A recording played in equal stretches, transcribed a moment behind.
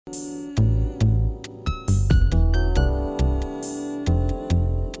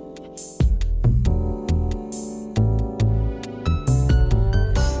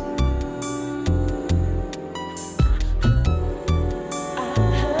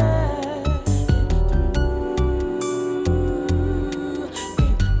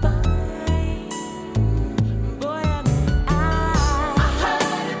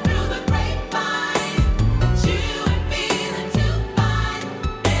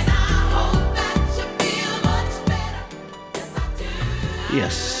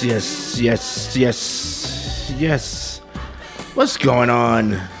Yes. What's going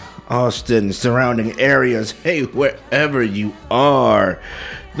on, Austin, surrounding areas? Hey, wherever you are.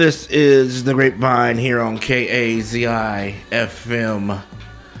 This is The Grapevine here on KAZI FM.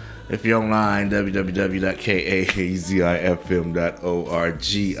 If you're online,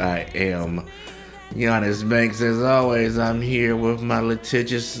 www.kazifm.org. I am Giannis Banks. As always, I'm here with my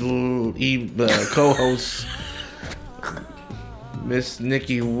litigious co-host, Miss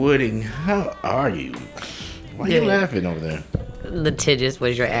Nikki Wooding. How are you? Why are you laughing over there? Litigious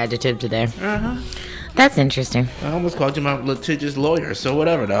was your adjective today. Uh-huh. That's interesting. I almost called you my litigious lawyer, so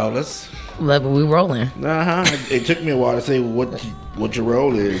whatever, dog. Let's... We rolling. Uh-huh. It took me a while to say what your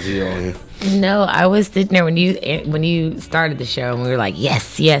role is here on here. No, I was sitting there when you started the show, and we were like,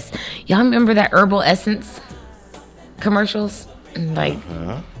 yes. Y'all remember that herbal essence commercials? Like,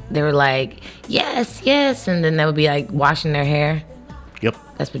 they were like, yes, and then they would be like washing their hair. Yep.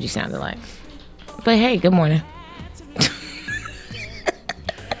 That's what you sounded like. But hey, good morning.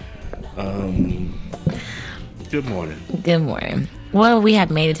 Good morning. Good morning. Well, we have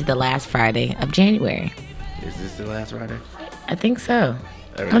made it to the last Friday of January. Is this the last Friday? I think so.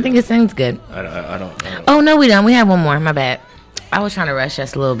 I think it sounds good. I don't. Oh, no, we don't. We have one more. My bad. I was trying to rush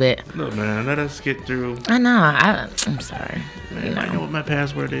us a little bit. Look, man, let us get through. I know. I'm sorry. Man, I know what my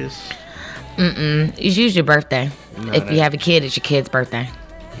password is. It's usually your birthday. If you have a kid, it's your kid's birthday.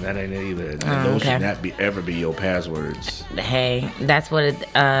 That ain't it either. Those should not ever be your passwords. Hey, that's what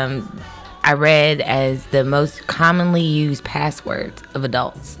I read as the most commonly used passwords of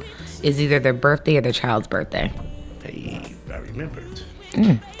adults is either their birthday or their child's birthday. Hey, I remembered.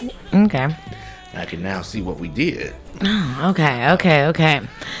 Okay. I can now see what we did. Oh, okay.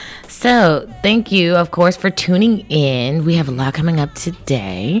 So, thank you, of course, for tuning in. We have a lot coming up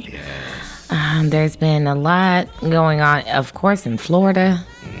today. Yes. There's been a lot going on, of course, in Florida.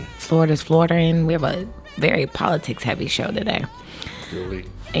 Florida's Florida, and we have a very politics-heavy show today. Do we?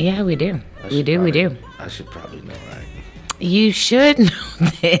 Yeah, we do. We do. I should probably know, right? You should know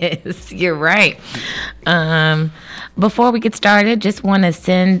this. You're right. Before we get started, just want to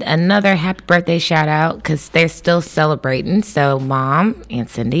send another happy birthday shout out because they're still celebrating. So, Mom and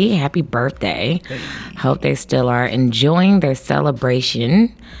Cindy, happy birthday. Hey. Hope they still are enjoying their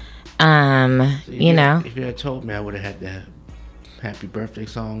celebration. If you had told me, I would have had that happy birthday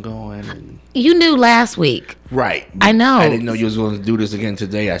song going. And... You knew last week. Right. I know. I didn't know you was going to do this again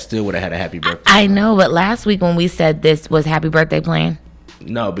today. I still would have had a happy birthday. I know, but last week when we said this was happy birthday plan.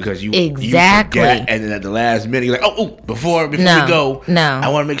 No, because you exactly. You forget, and then at the last minute you're like, before we go, I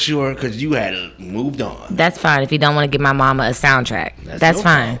want to make sure because you had moved on. That's fine if you don't want to give my mama a soundtrack. That's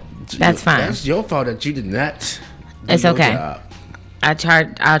fine. That's fine. That's your fault that you did not. It's okay. Job. I'll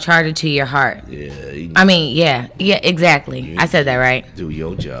charge it to your heart. Yeah. Yeah, exactly. I said that right. Do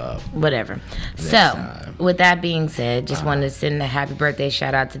your job. Whatever. With that being said, just wanted to send a happy birthday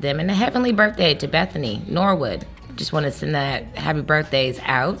shout out to them and a heavenly birthday to Bethany Norwood. Just want to send that happy birthdays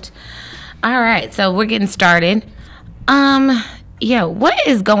out. All right, so we're getting started. What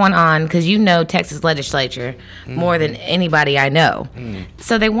is going on? Because Texas legislature more than anybody I know.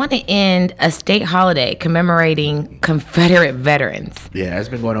 So they want to end a state holiday commemorating Confederate veterans. Yeah, it's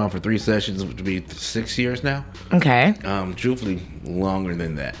been going on for 3 sessions, which would be 6 years now. Okay. Truthfully, longer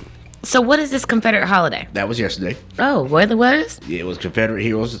than that. So what is this Confederate holiday? That was yesterday. Oh, what is? Yeah, it was Confederate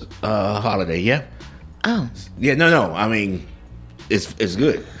Heroes holiday, yeah. Oh. Yeah, no. I mean, it's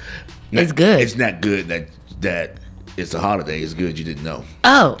good. It's good. It's not good that it's a holiday. It's good you didn't know.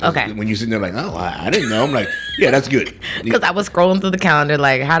 Oh, okay. When you're sitting there like, I didn't know. I'm like, yeah, that's good. Because I was scrolling through the calendar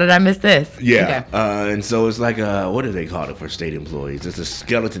like, how did I miss this? Yeah. Okay. And so it's like, what do they call it for state employees? It's a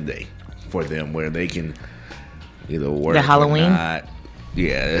skeleton day for them where they can either work the Halloween? or not.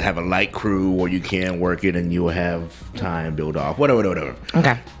 Yeah, have a light crew or you can work it and you'll have time build off. Whatever.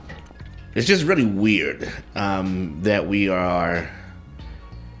 Okay. It's just really weird that we are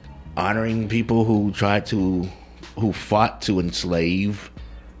honoring people who fought to enslave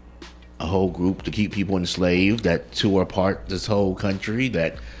a whole group, to keep people enslaved, that tore apart this whole country,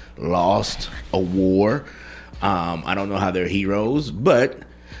 that lost a war. I don't know how they're heroes, but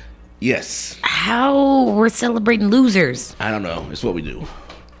Yes. How we're celebrating losers? I don't know. It's what we do.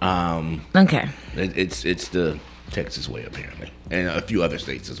 Okay. It's the Texas way, apparently, and a few other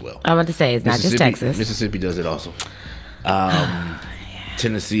states as well. I'm about to say, it's not just Texas. Mississippi does it also.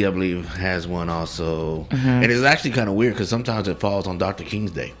 Tennessee, I believe, has one also. And it's actually kind of weird because sometimes it falls on Dr.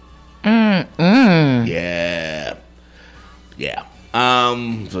 King's Day. Yeah.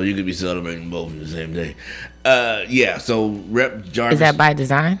 So you could be celebrating both on the same day. Yeah, so Rep. Jarvis... Is that by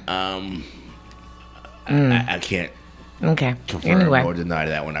design? I can't confirm Anyway. or deny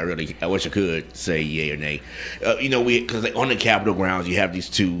that one. I wish I could say yay or nay. Because on the Capitol grounds, you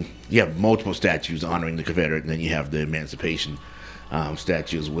have multiple statues honoring the Confederate, and then you have the Emancipation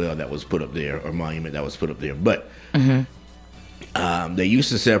statue as well that was put up there, or monument that was put up there. But they used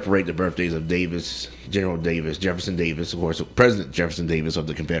to separate the birthdays of General Davis, Jefferson Davis, of course, President Jefferson Davis of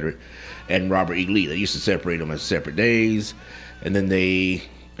the Confederate, and Robert E. Lee. They used to separate them as separate days, and then they,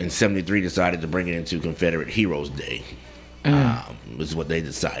 in 73, decided to bring it into Confederate Heroes Day. Is what they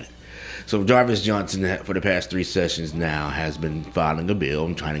decided. So Jarvis Johnson, for the past 3 sessions now, has been filing a bill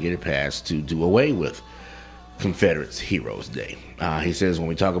and trying to get it passed to do away with Confederate Heroes Day. He says when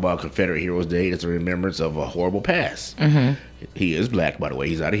we talk about Confederate Heroes Day, it's a remembrance of a horrible past. He is black, by the way.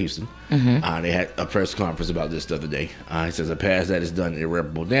 He's out of Houston. They had a press conference about this the other day. He says a past that has done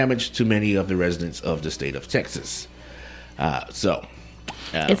irreparable damage to many of the residents of the state of Texas.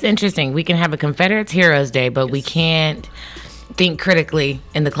 It's interesting. We can have a Confederate Heroes Day, but we can't think critically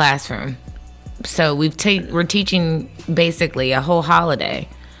in the classroom. So we're teaching basically a whole holiday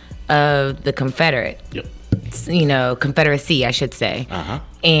of the Confederate. Yep. Confederacy, I should say.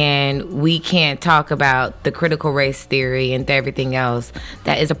 And we can't talk about the critical race theory and everything else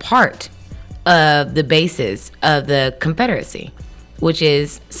that is a part of the basis of the Confederacy, which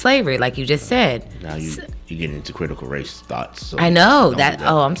is slavery, like you just said. Now you get into critical race thoughts. So I know that.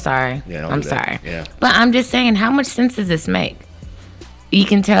 Oh, I'm sorry. Yeah, I'm sorry. Yeah. But I'm just saying, how much sense does this make? You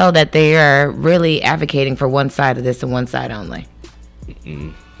can tell that they are really advocating for one side of this and one side only.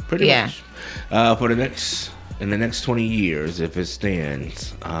 Pretty much. In the next 20 years, if it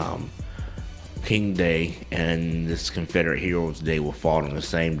stands, King Day and this Confederate Heroes Day will fall on the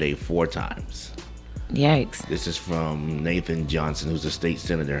same day 4 times. Yikes. This is from Nathan Johnson, who's a state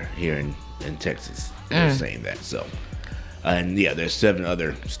senator here in Texas. They're saying that. So, and yeah, there's 7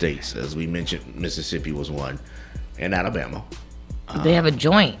 other states, as we mentioned. Mississippi was one, and Alabama. They have a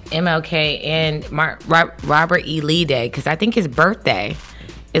joint MLK and Robert E. Lee Day, because I think his birthday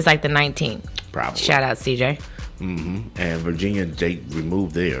is like the 19th. Probably. Shout out, CJ. And Virginia, they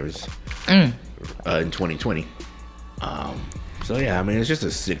removed theirs in 2020. So yeah, I mean, it's just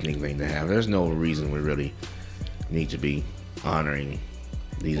a sickening thing to have. There's no reason we really need to be honoring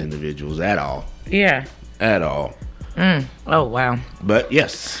these individuals at all. Yeah. At all. Oh, wow. But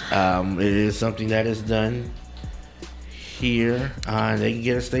yes, it is something that is done here. They can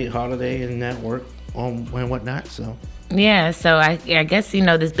get a state holiday and that work and whatnot. So yeah, so I guess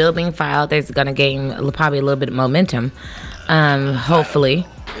this bill being filed, there's going to gain probably a little bit of momentum. Hopefully,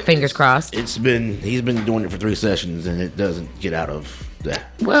 fingers crossed. He's been doing it for 3 sessions and it doesn't get out of that.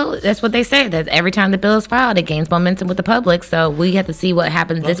 Well, that's what they say, that every time the bill is filed, it gains momentum with the public. So we have to see what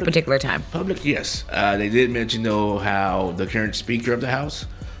happens this particular time. Public, yes. They did mention though how the current Speaker of the House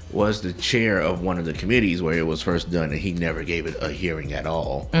was the chair of one of the committees where it was first done, and he never gave it a hearing at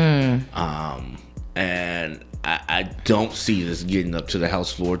all. And I don't see this getting up to the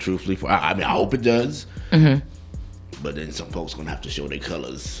House floor, truthfully. I mean, I hope it does. But then some folks going to have to show their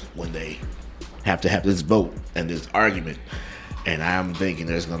colors when they have to have this vote and this argument. And I'm thinking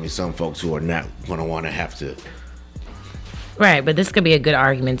there's going to be some folks who are not going to want to have to. Right, but this could be a good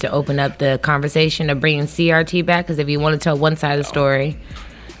argument to open up the conversation of bringing CRT back, because if you want to tell one side of the story,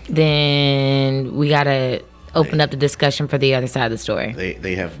 then we got to open up the discussion for the other side of the story.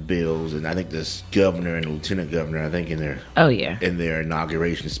 They have bills, and I think this governor and lieutenant governor, I think in their in their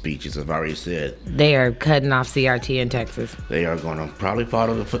inauguration speeches, have already said they are cutting off CRT in Texas. They are going to probably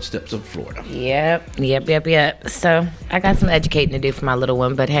follow the footsteps of Florida. Yep. So I got some educating to do for my little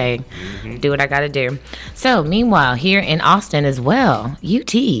one, but hey, do what I got to do. So meanwhile, here in Austin as well,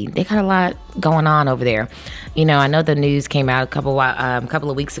 UT, they got a lot going on over there. I know the news came out a couple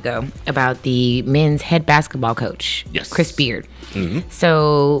of weeks ago about the men's head basketball coach, Chris Beard.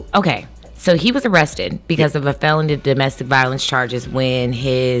 So he was arrested because of a felony domestic violence charges when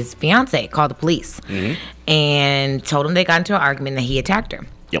his fiance called the police and told him they got into an argument that he attacked her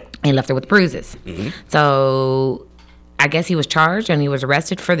and left her with bruises. So I guess he was charged and he was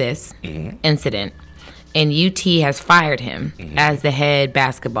arrested for this incident. and UT has fired him as the head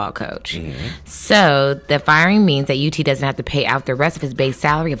basketball coach. So the firing means that UT doesn't have to pay out the rest of his base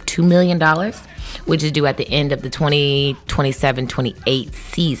salary of $2 million, which is due at the end of the 2027-28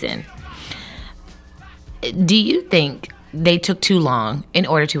 season. Do you think they took too long in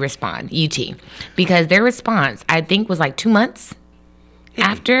order to respond, UT? Because their response, I think, was like 2 months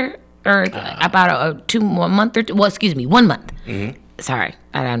after, or about 1 month or two. Well, excuse me, 1 month. Sorry,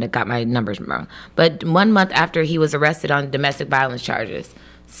 I got my numbers wrong. But 1 month after he was arrested on domestic violence charges.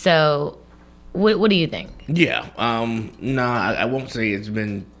 So, what do you think? Yeah, no, I won't say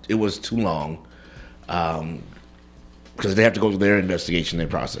it was too long, because they have to go through their investigation, their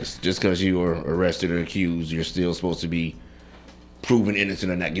process. Just because you were arrested or accused, you're still supposed to be proven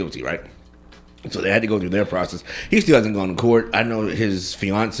innocent and not guilty, right? So they had to go through their process. He still hasn't gone to court. I know his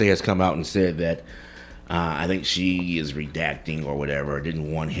fiance has come out and said that I think she is redacting or whatever.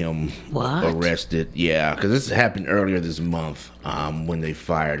 Didn't want him arrested. Yeah, because this happened earlier this month when they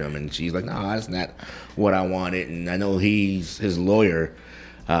fired him, and she's like, "No, that's not what I wanted." And I know his lawyer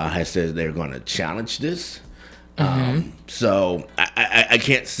has said they're going to challenge this. So I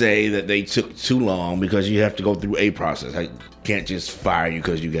can't say that they took too long, because you have to go through a process. I can't just fire you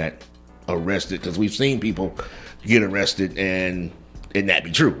because you got arrested, because we've seen people get arrested and that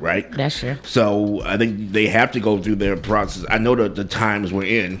be true, right? That's true. So I think they have to go through their process. I know the times we're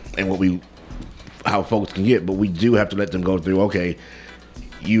in and how folks can get, but we do have to let them go through, okay,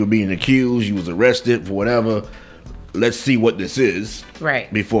 you were being accused, you was arrested for whatever, let's see what this is.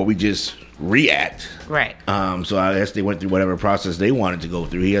 Right. Before we just react. Right. So I guess they went through whatever process they wanted to go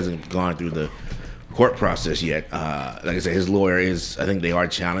through. He hasn't gone through the court process yet. Like I said, his lawyer I think they are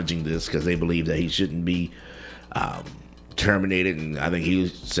challenging this because they believe that he shouldn't be terminated, and I think he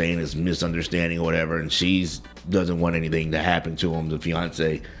was saying it's misunderstanding or whatever, and she doesn't want anything to happen to him, the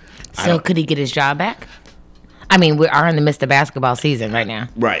fiance. So could he get his job back? I mean, we are in the midst of basketball season right now.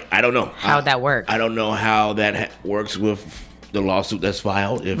 Right. I don't know how that works. I don't know how that works with the lawsuit that's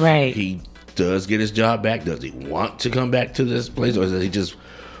filed. If he does get his job back, does he want to come back to this place, or does he just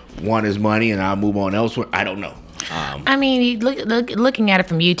want his money and I'll move on elsewhere? I don't know. I mean, looking at it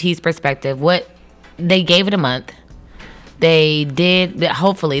from UT's perspective, they gave it a month.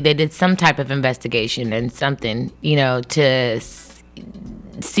 Hopefully they did some type of investigation and something, to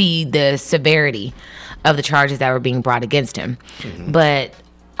see the severity of the charges that were being brought against him. But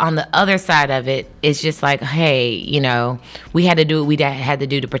on the other side of it, it's just like, hey, we had to do what we had to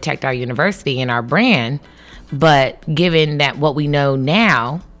do to protect our university and our brand. But given that what we know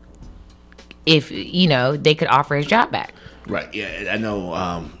now, if, they could offer his job back. Right. Yeah, I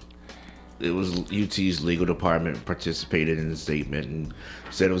know. It was UT's legal department participated in the statement and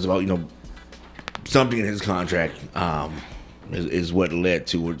said it was about, something in his contract is what led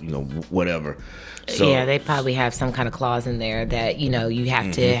to, whatever. So, yeah, they probably have some kind of clause in there that, you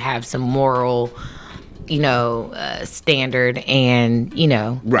have to have some moral, standard and,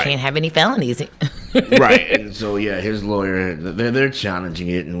 can't have any felonies. Right. And so, yeah, his lawyer, they're challenging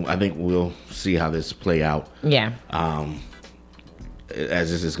it, and I think we'll see how this play out. Yeah.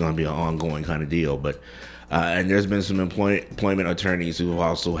 As this is going to be an ongoing kind of deal. But and there's been some employment attorneys who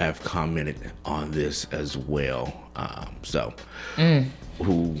also have commented on this as well.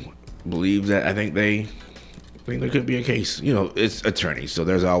 Who believe that I think there could be a case. It's attorneys, so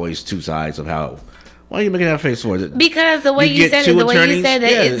there's always two sides of how. Why are you making that face for it? Because the way you said that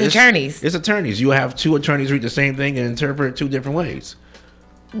it's attorneys. It's attorneys. You have two attorneys read the same thing and interpret it two different ways.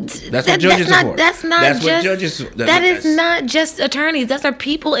 That's what judges are for. That is not just attorneys. Those are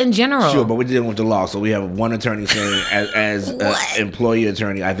people in general. Sure, but we're dealing with the law. So we have one attorney saying, as an employee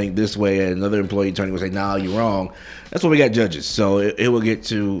attorney, I think this way, and another employee attorney will say, "No, you're wrong." That's what we got judges. So it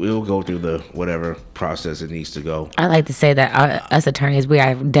will go through the whatever process it needs to go. I like to say that us attorneys, we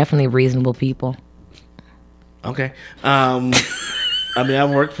are definitely reasonable people. Okay. I mean, I've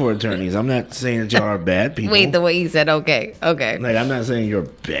worked for attorneys. I'm not saying that y'all are bad people. Wait, the way you said, okay. Like, I'm not saying you're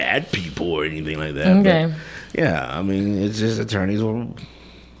bad people or anything like that. Okay. But, yeah, I mean, it's just attorneys will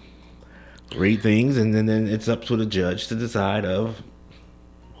read things, and then it's up to the judge to decide of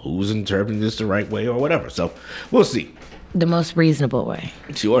who's interpreting this the right way or whatever. So, we'll see. The most reasonable way.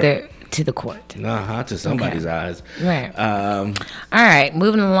 Sure. To the court. To somebody's eyes. Right. All right,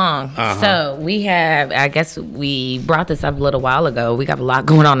 moving along. So we have, I guess we brought this up a little while ago. We got a lot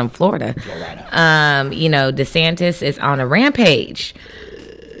going on in Florida. DeSantis is on a rampage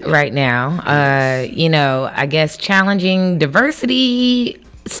right now. I guess challenging diversity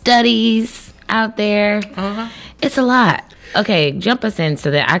studies out there. It's a lot. Okay, jump us in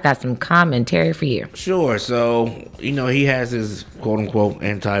so that I got some commentary for you. Sure. So, he has his quote-unquote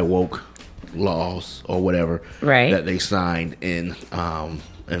anti-woke laws or whatever right. that they signed in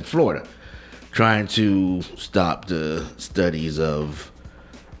Florida, trying to stop the studies of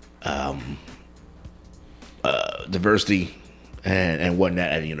diversity and whatnot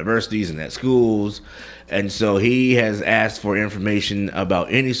at universities and at schools. And so he has asked for information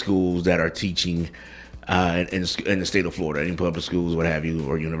about any schools that are teaching in the state of Florida, any public schools, what have you,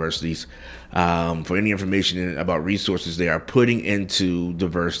 or universities, for any information about resources they are putting into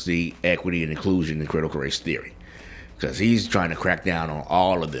diversity, equity, and inclusion and critical race theory. Because he's trying to crack down on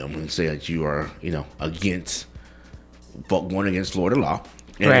all of them and say that you are, going against Florida law.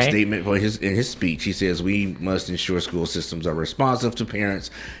 In a statement in his speech, he says, we must ensure school systems are responsive to parents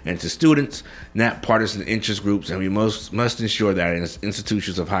and to students, not partisan interest groups, and we must ensure that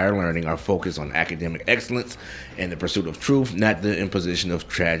institutions of higher learning are focused on academic excellence and the pursuit of truth, not the imposition of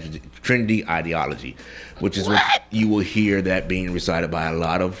trendy ideology, which is what you will hear that being recited by a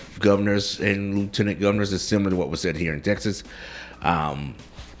lot of governors and lieutenant governors. Is similar to what was said here in Texas.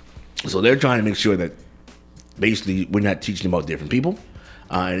 So they're trying to make sure that basically we're not teaching about different people.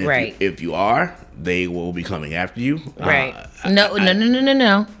 And if you are, they will be coming after you. Right.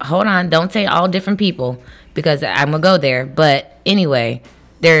 No. Hold on. Don't say all different people, because I'm going to go there. But anyway,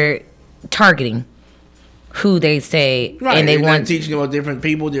 they're targeting who they say. Right. And they they're want teaching about different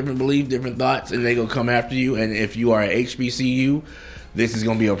people, different beliefs, different thoughts, and they going to come after you. And if you are a HBCU, this is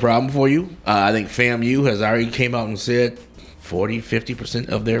going to be a problem for you. I think FAMU has already came out and said 40-50%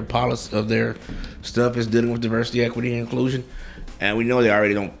 of their policy, of their stuff is dealing with diversity, equity, and inclusion. And we know they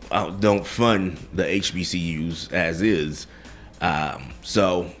already don't fund the HBCUs as is.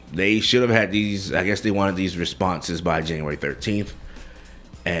 So they should have had these, I guess they wanted these responses by January 13th.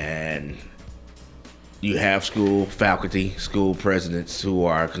 And you have school faculty, school presidents who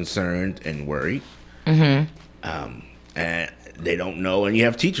are concerned and worried. Mm-hmm. And they don't know. And you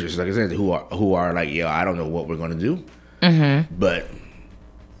have teachers, like I said, who are like, I don't know what we're going to do. Mm-hmm. But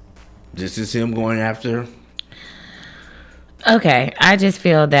this is him going after. Okay, I just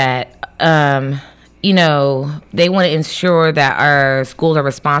feel that, they want to ensure that our schools are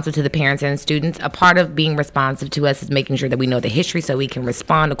responsive to the parents and students. A part of being responsive to us is making sure that we know the history so we can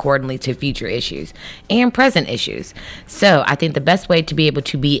respond accordingly to future issues and present issues. So I think the best way to be able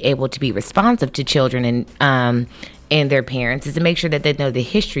to be responsive to children and their parents is to make sure that they know the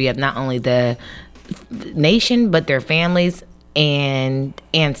history of not only the nation, but their families and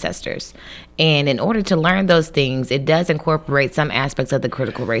ancestors. And in order to learn those things, it does incorporate some aspects of the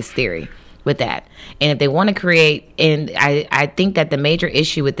critical race theory with that. And if they want to create, and I think that the major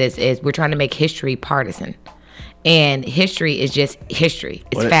issue with this is we're trying to make history partisan. And history is just history.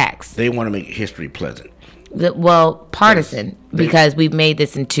 It's facts. They want to make history pleasant. Partisan, because we've made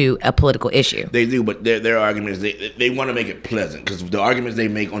this into a political issue. They do, but their argument is they want to make it pleasant, because the arguments they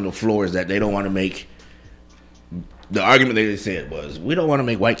make on the floor is that they don't want to make. The argument they said was, we don't want to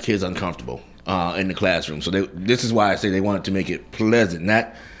make white kids uncomfortable in the classroom. So this is why I say they wanted to make it pleasant.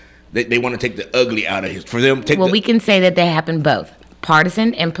 Not they want to take the ugly out of it. For them, we can say that they happen both.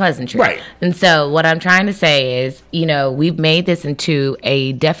 Partisan and pleasantry. Right. And so what I'm trying to say is, we've made this into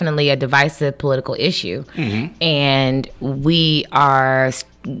definitely a divisive political issue. Mm-hmm. And we are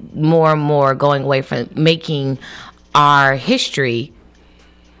more and more going away from making our history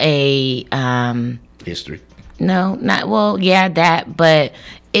a... history. No, that, but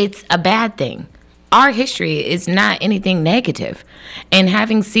it's a bad thing. Our history is not anything negative. And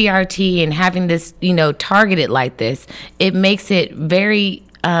having CRT and having this, targeted like this, it makes it very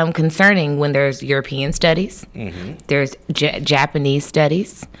concerning when there's European studies, mm-hmm. there's Japanese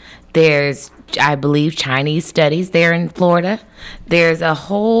studies, there's, I believe, Chinese studies there in Florida. There's a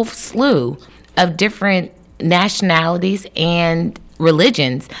whole slew of different nationalities and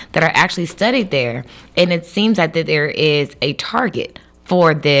religions that are actually studied there, and it seems like that there is a target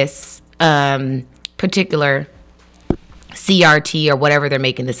for this particular CRT or whatever they're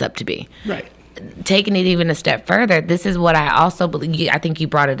making this up to be. Right. Taking it even a step further, this is what I also believe. I think you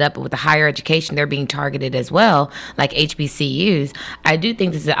brought it up with the higher education; they're being targeted as well, like HBCUs. I do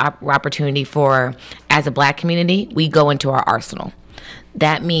think this is an opportunity for, as a Black community, we go into our arsenal.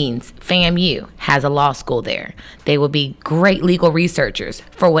 That means FAMU has a law school there. They will be great legal researchers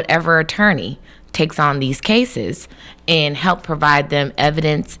for whatever attorney takes on these cases and help provide them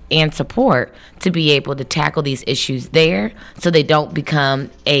evidence and support to be able to tackle these issues there so they don't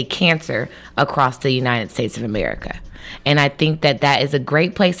become a cancer across the United States of America. And I think that that is a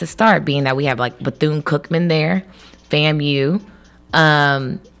great place to start, being that we have like Bethune-Cookman there, FAMU.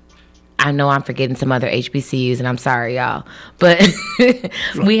 I know I'm forgetting some other HBCUs, and I'm sorry, y'all, but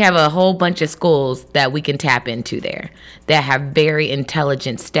we have a whole bunch of schools that we can tap into there that have very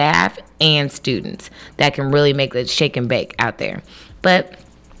intelligent staff and students that can really make the shake and bake out there. But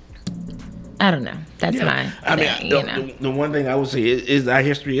I don't know. That's my thing, the one thing I would say is our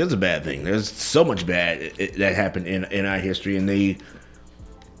history is a bad thing. There's so much bad that happened in our history, and they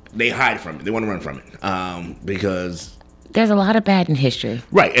hide from it. They want to run from it because there's a lot of bad in history,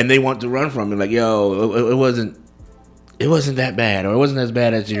 right? And they want to run from it, like, yo, it wasn't that bad, or it wasn't as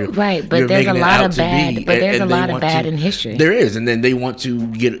bad as you're right. But there's a lot of bad. But there's a lot of bad in history. There is, and then they want to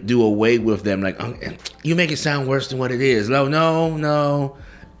do away with them, like, oh, you make it sound worse than what it is. No,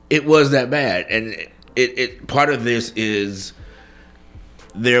 it was that bad, and it part of this is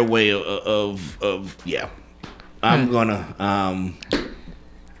their way of yeah. I'm gonna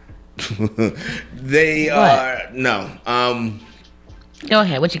they what? Are no. Go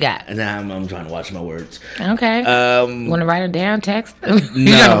ahead. What you got? Nah, I'm trying to watch my words. Okay. Want to write it down? Text? You're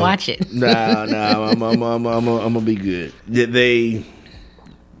gonna watch it. No. I'm gonna be good.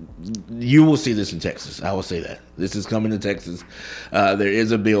 You will see this in Texas. I will say that this is coming to Texas. There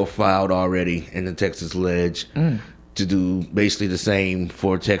is a bill filed already in the Texas Ledge to do basically the same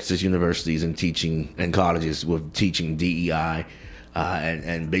for Texas universities and teaching and colleges with teaching DEI.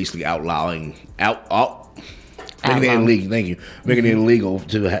 And basically making it illegal. Thank you. Making it illegal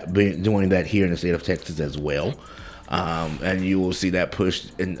to be doing that here in the state of Texas as well. And you will see that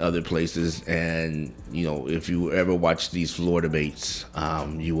pushed in other places. And if you ever watch these floor debates,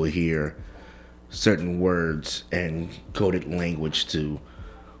 you will hear certain words and coded language to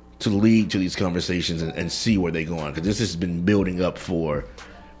lead to these conversations and see where they're going. Because this has been building up for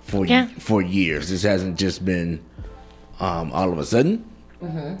years. This hasn't just been all of a sudden.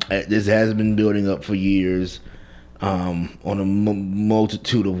 This has been building up for years on a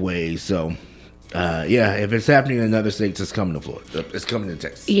multitude of ways. So, if it's happening in other states, it's coming to Florida. It's coming to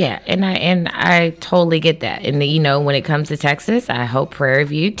Texas. Yeah, and I totally get that. And when it comes to Texas, I hope Prairie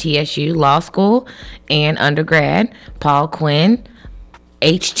View, TSU, Law School, and undergrad, Paul Quinn,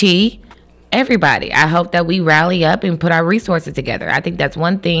 HT, everybody. I hope that we rally up and put our resources together. I think that's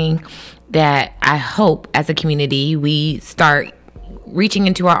one thing that I hope as a community we start reaching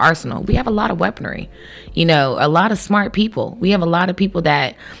into our arsenal. We have a lot of weaponry, a lot of smart people. We have a lot of people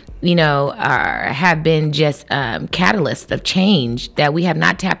that, have been just catalysts of change that we have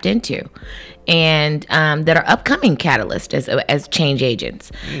not tapped into, and that are upcoming catalysts as change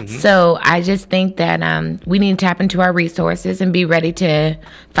agents. So I just think that we need to tap into our resources and be ready to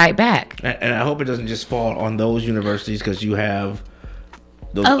fight back. And I hope it doesn't just fall on those universities, because you have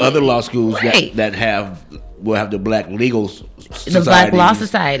those other law schools that will have the Black Legal Society. The Black Law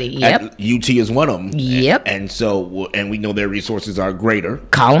Society, yep. UT is one of them. Yep. And we know their resources are greater.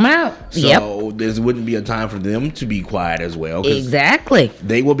 Call them out. So there wouldn't be a time for them to be quiet as well. Exactly.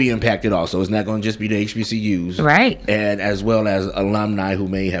 They will be impacted also. It's not going to just be the HBCUs. Right. And as well as alumni who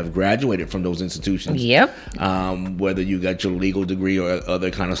may have graduated from those institutions. Yep. Whether you got your legal degree or other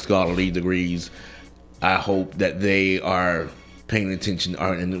kind of scholarly degrees, I hope that they are paying attention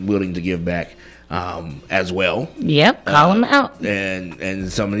and willing to give back as well. Yep, call them out. And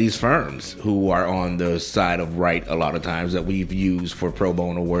some of these firms who are on the side of right a lot of times that we've used for pro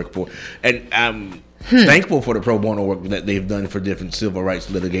bono work for. And I'm thankful for the pro bono work that they've done for different civil rights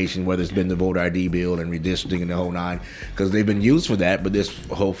litigation, whether it's been the voter ID bill and redistricting and the whole nine, because they've been used for that. But this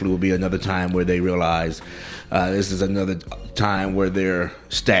hopefully will be another time where they realize this is another time where their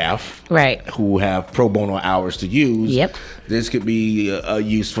staff, who have pro bono hours to use, this could be a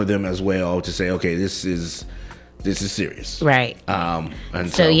use for them as well to say, okay, this is serious. Right. And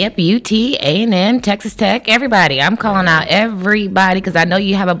so, yep, UT, A&M, Texas Tech, everybody. I'm calling out everybody because I know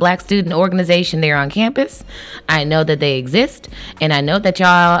you have a Black student organization there on campus. I know that they exist, and I know that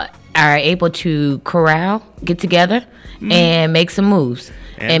y'all are able to get together and make some moves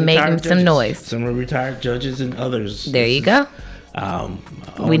and make some noise. Some retired judges and others. There you go.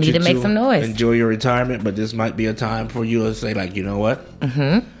 We need to make some noise. Enjoy your retirement, but this might be a time for you to say, like, you know what?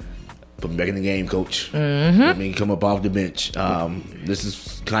 Put me back in the game, coach. Let me come up off the bench. This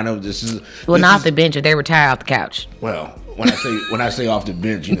is not off the bench, if they retire off the couch. Well, when I say off the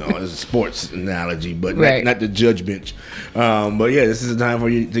bench, it's a sports analogy, but not the judge bench. But yeah, this is a time for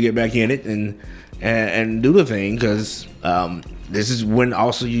you to get back in it and do the thing, because this is when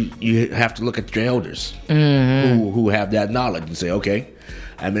also you have to look at your elders who have that knowledge and say, okay,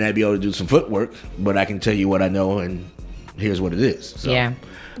 I may not be able to do some footwork, but I can tell you what I know, and here's what it is. So, I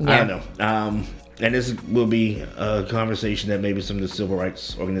don't know. And this will be a conversation that maybe some of the civil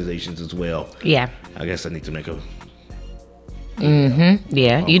rights organizations as well. Yeah. I guess I need to make a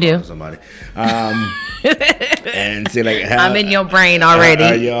Yeah, you do. Somebody. And say like, how, I'm in your brain already.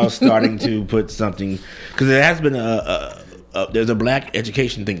 Are y'all starting to put something? Because there has been there's a black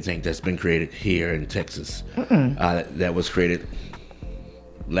education think tank that's been created here in Texas. That was created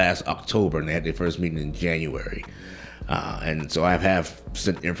last October, and they had their first meeting in January. And so I have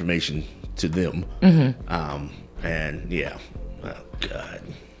sent information to them. And yeah, oh God.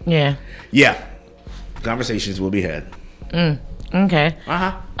 Yeah. Conversations will be had. Okay.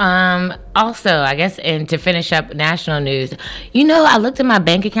 Also, I guess, and to finish up national news, I looked at my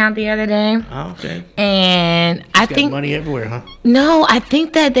bank account the other day. Oh, okay. And I think money everywhere, huh? No, I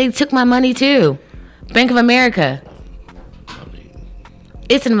think that they took my money too. Bank of America.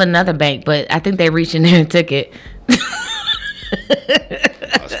 It's in another bank, but I think they reached in there and took it.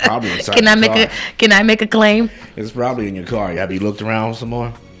 It's probably inside Can I make a claim? It's probably in your car. Have you looked around some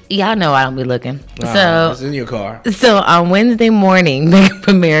more? Y'all know I don't be looking. It's in your car. So on Wednesday morning, Bank of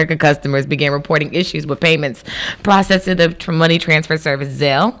America customers began reporting issues with payments processed to the money transfer service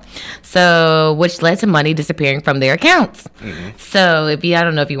Zelle, which led to money disappearing from their accounts. So I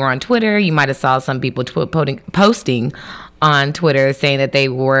don't know if you were on Twitter, you might have saw some people posting on Twitter saying that they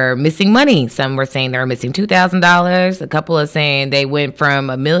were missing money. Some were saying they were missing $2,000. A couple are saying they went from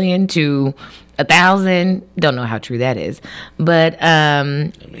 $1 million to 1,000. Don't know how true that is, but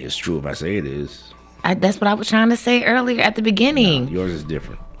it's true if I say it is. That's what I was trying to say earlier at the beginning. No, yours is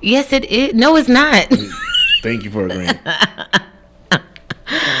different. Yes, it is. No, it's not. Thank you for agreeing.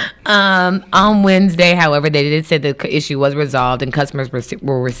 On Wednesday, however, they did say the issue was resolved and customers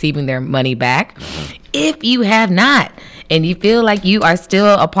were receiving their money back. If you have not, and you feel like you are still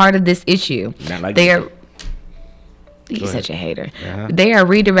a part of this issue, you're such a hater. They are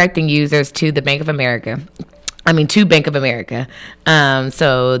redirecting users to the Bank of America. To Bank of America,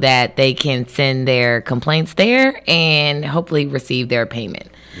 so that they can send their complaints there and hopefully receive their payment.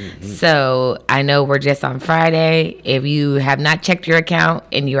 So I know we're just on Friday. If you have not checked your account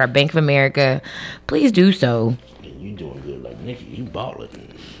and you are Bank of America, please do so. You doing good, like Nikki. You balling.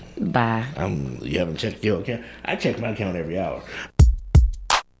 Bye. You haven't checked your account? I check my account every hour.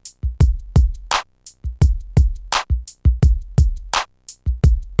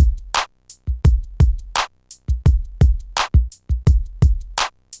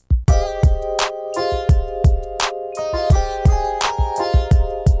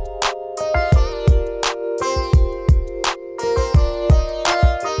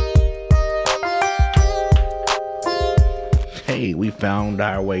 We found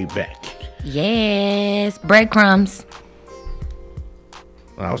our way back. Yes, breadcrumbs.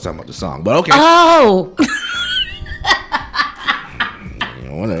 Well, I was talking about the song, but okay. Oh.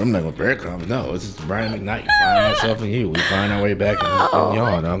 I'm not going to breadcrumbs. No, it's just Brian McKnight. Find myself and you. We find our way back in y'all.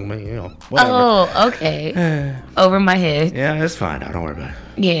 Whatever. Oh, okay. Over my head. Yeah, that's fine. Don't worry about it.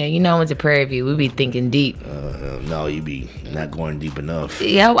 Yeah, it's a Prairie View. We be thinking deep. No, you be not going deep enough.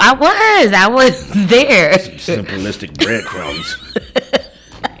 Yeah, I was there. Some simplistic breadcrumbs.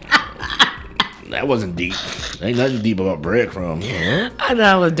 That wasn't deep. Ain't nothing deep about breadcrumbs. I thought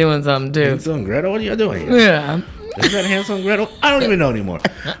I was doing something too. Handsome Gretel, what are you doing here? Yeah. Is that Handsome Gretel? I don't even know anymore.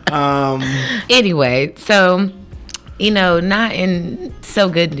 Anyway, so not in so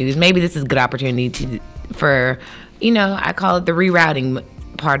good news. Maybe this is a good opportunity for I call it the rerouting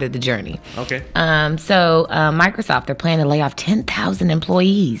part of the journey. Okay. So Microsoft, they're planning to lay off 10,000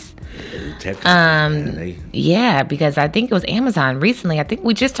 employees. Yeah, because I think it was Amazon recently. I think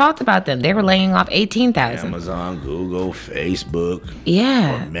we just talked about them. They were laying off 18,000. Amazon, Google, Facebook.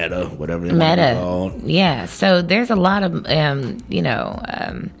 Yeah. Or Meta, whatever they want to be called. Yeah. So there's a lot of,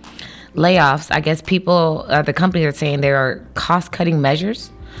 layoffs. I guess the companies are saying there are cost-cutting measures.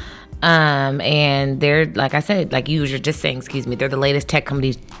 And they're, like I said, like you were just saying, they're the latest tech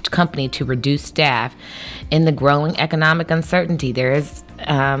company to reduce staff in the growing economic uncertainty. There is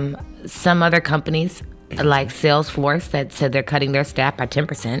some other companies like Salesforce that said they're cutting their staff by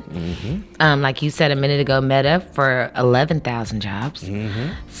 10%. Like you said a minute ago, Meta for 11,000 jobs.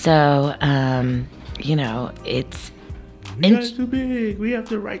 So, it's... You guys too big. We have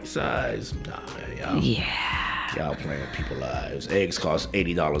the right size. Nah, man, y'all. Yeah. Y'all playing people's lives. Eggs cost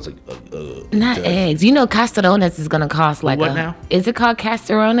 $80 Not eggs. Castarones is gonna cost like what now? Is it called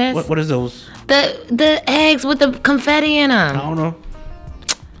Castarones? What is those? The eggs with the confetti in them. I don't know.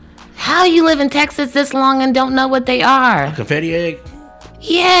 How you live in Texas this long and don't know what they are? A confetti egg?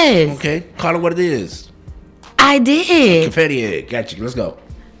 Yes. Okay. Call it what it is. I did. Confetti egg. Got you. Let's go.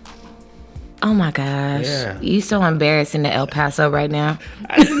 Oh my gosh. Yeah. You so embarrassing to El Paso right now.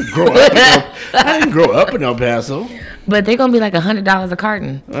 I didn't grow up in El Paso. But they're gonna be like $100 a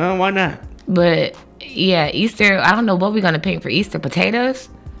carton. Well, why not? But Yeah, Easter. I don't know what we're gonna pick for Easter. Potatoes,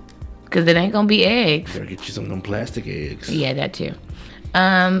 because it ain't gonna be eggs. Better get you some of them plastic eggs. Yeah, that too.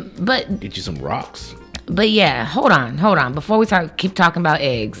 But Get you some rocks. But yeah, hold on. Before we keep talking about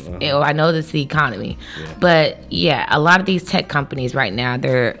eggs, I know this is the economy, but yeah, a lot of these tech companies right now,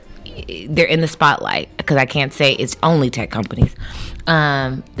 they're in the spotlight, because I can't say it's only tech companies,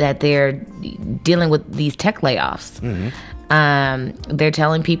 that they're dealing with these tech layoffs. They're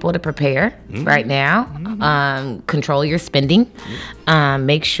telling people to prepare right now, control your spending,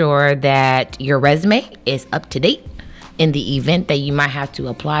 make sure that your resume is up to date in the event that you might have to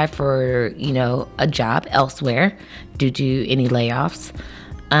apply for, a job elsewhere due to any layoffs.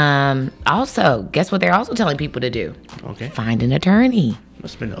 Also, guess what they're also telling people to do? Okay. Find an attorney.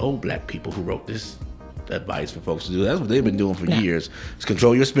 Must have been the old black people who wrote this advice for folks to do. That's what they've been doing for years. Is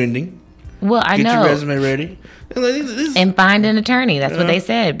control your spending. Well, I know. Get your resume ready. And find an attorney. That's what they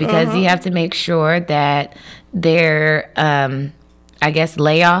said. Because you have to make sure that their,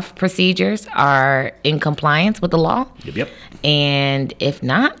 layoff procedures are in compliance with the law. Yep. And if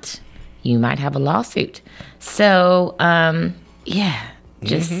not, you might have a lawsuit. So,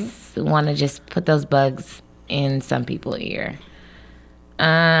 just want to just put those bugs in some people's ear. All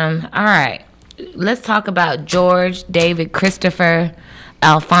right. Let's talk about George, David, Christopher,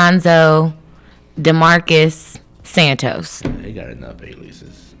 Alfonso, DeMarcus, Santos. They got enough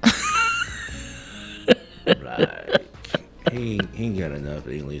aliases. Right. He ain't got enough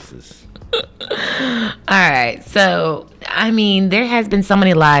aliases. All right. So, there has been so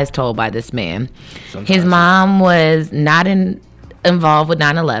many lies told by this man. Sometimes. His mom was not involved with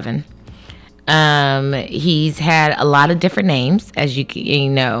 9/11. He's had a lot of different names, as you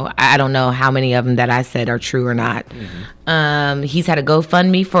know. I don't know how many of them that I said are true or not. He's had a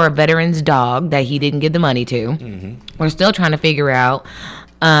GoFundMe for a veteran's dog that he didn't give the money to. We're still trying to figure out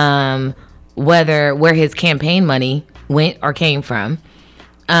where his campaign money went or came from.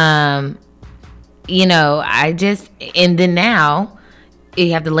 And then now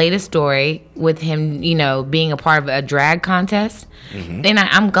you have the latest story with him, being a part of a drag contest. Then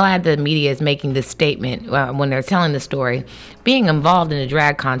I'm glad the media is making this statement when they're telling the story. Being involved in a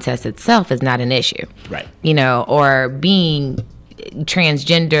drag contest itself is not an issue. Right. Or being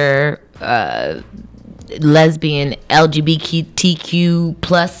transgender, lesbian, LGBTQ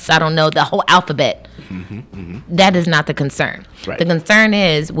plus, I don't know, the whole alphabet. That is not the concern. Right. The concern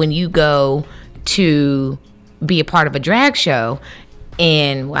is when you go to be a part of a drag show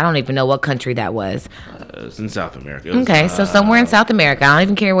in, I don't even know what country that was. It's in South America. Okay, so somewhere in South America. I don't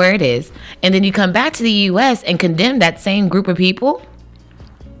even care where it is. And then you come back to the U.S. and condemn that same group of people.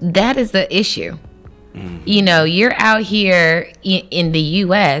 That is the issue. You're out here in the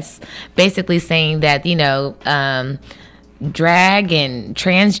U.S. basically saying that, drag and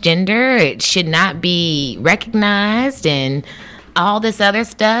transgender, it should not be recognized and all this other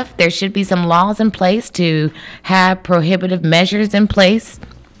stuff. There should be some laws in place to have prohibitive measures in place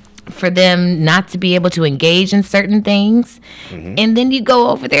for them not to be able to engage in certain things. And then you go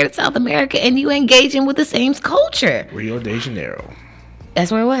over there to South America and you engage in with the same culture. Rio de Janeiro.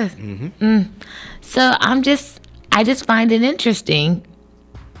 That's where it was. So I just find it interesting.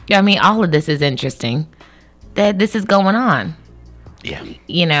 All of this is interesting that this is going on.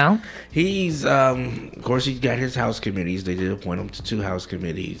 Yeah. He's, of course, he's got his House committees. They did appoint him to 2 House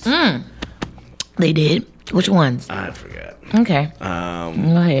committees. They did? Which ones? I forgot. Okay. Go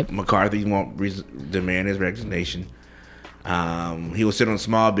ahead. McCarthy won't demand his resignation. He will sit on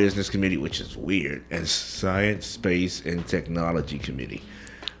Small Business Committee, which is weird, and Science, Space, and Technology Committee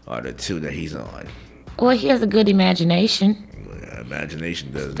are the 2 that he's on. Well, he has a good imagination.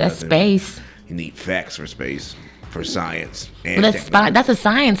 Imagination does That's nothing. Space. You need facts for space, for science, and that's a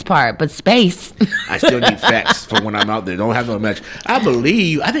science part, but space. I still need facts for when I'm out there. Don't have no match. I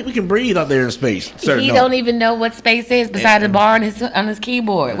think we can breathe out there in space. He don't even know what space is beside the bar on his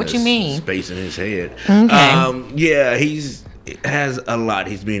keyboard. What you mean? Space in his head. Okay. He has a lot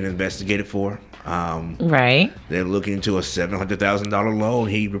he's being investigated for. Right. They're looking into a $700,000 loan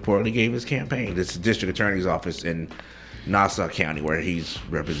he reportedly gave his campaign. It's the district attorney's office in Nassau County where he's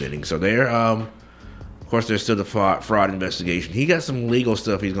representing. So they're, of course, there's still the fraud investigation. He got some legal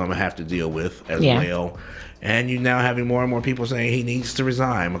stuff he's going to have to deal with as well. And you're now having more and more people saying he needs to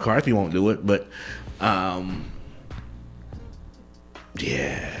resign. McCarthy won't do it, but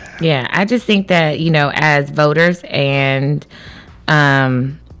yeah. Yeah, I just think that, as voters and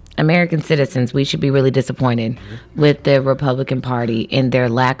American citizens, we should be really disappointed with the Republican Party and their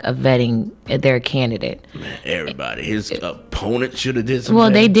lack of vetting their candidate. Man, everybody, his opponent should have did something.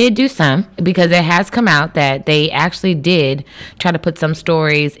 Well, they did do some, because it has come out that they actually did try to put some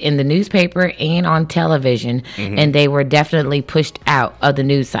stories in the newspaper and on television, and they were definitely pushed out of the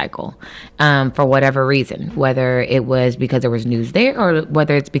news cycle for whatever reason, whether it was because there was news there or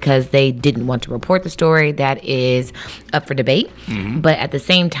whether it's because they didn't want to report the story. That is up for debate. But at the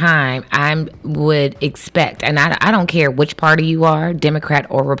same time, I would expect, and I don't care which party you are, Democrat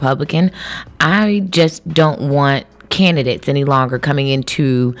or Republican, I just don't want candidates any longer coming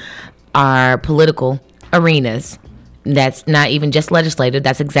into our political arenas. That's not even just legislative,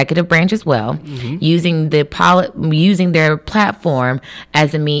 that's executive branch as well, using their platform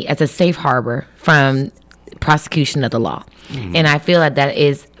as a safe harbor from prosecution of the law. And I feel like that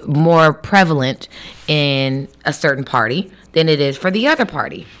is more prevalent in a certain party than it is for the other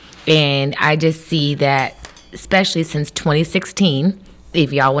party. And I just see that, especially since 2016,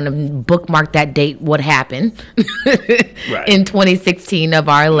 if y'all want to bookmark that date, what happened in 2016 of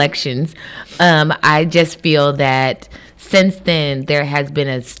our elections, I just feel that since then there has been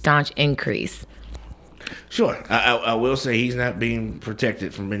a staunch increase. Sure. I will say he's not being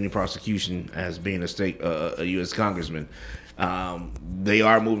protected from any prosecution as being a U.S. congressman. They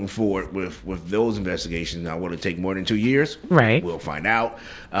are moving forward with those investigations. Now, will it take more than 2 years? Right. We'll find out.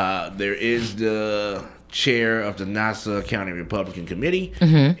 There is the chair of the Nassau County Republican Committee.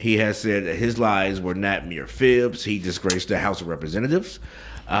 He has said that his lies were not mere fibs. He disgraced the House of Representatives.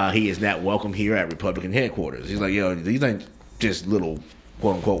 He is not welcome here at Republican headquarters. He's like, these ain't just little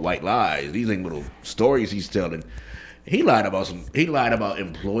quote unquote white lies. These ain't little stories he's telling. He lied about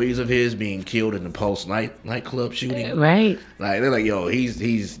employees of his being killed in the Pulse nightclub shooting. Right. Like, they're like,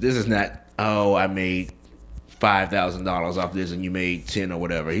 this is not, I made $5,000 off this and you made 10 or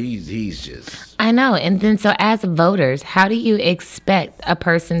whatever. He's just, I know. And then so as voters, how do you expect a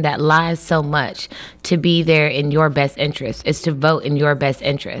person that lies so much to be there in your best interest, is to vote in your best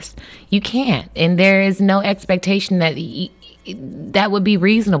interest? You can't. And there is no expectation that would be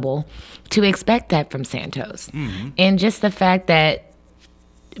reasonable to expect that from Santos. And just the fact that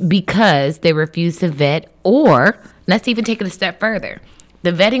because they refused to vet, or let's even take it a step further,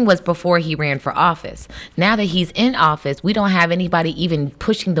 the vetting was before he ran for office. Now that he's in office, we don't have anybody even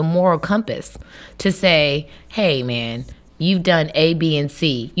pushing the moral compass to say, hey, man, you've done A, B, and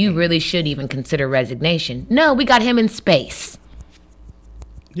C. You really should even consider resignation. No, we got him in space.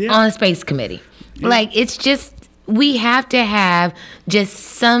 On a space committee. Like, it's just, we have to have just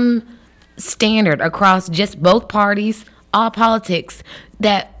some standard across just both parties, all politics,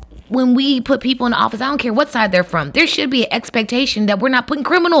 that when we put people in office, I don't care what side they're from, there should be an expectation that we're not putting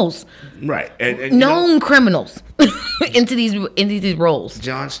criminals, right, and known criminals, into these roles.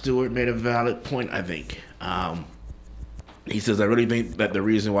 Jon Stewart made a valid point, I think. He says, I really think that the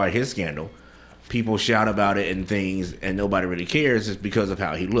reason why his scandal, people shout about it and things, and nobody really cares, is because of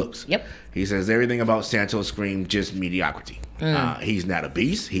how he looks. Yep. He says everything about Santos screamed just mediocrity. He's not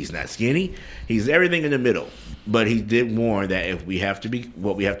obese. He's not skinny. He's everything in the middle. But he did warn that if we have to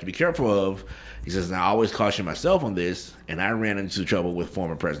be careful of, he says, and I always caution myself on this, and I ran into trouble with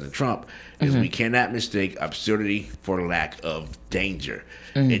former President Trump, is we cannot mistake absurdity for lack of danger.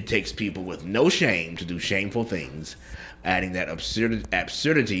 It takes people with no shame to do shameful things, adding that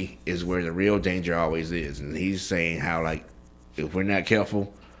absurdity is where the real danger always is. And he's saying how, like, if we're not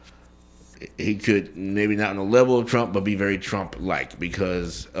careful, he could, maybe not on the level of Trump, but be very Trump-like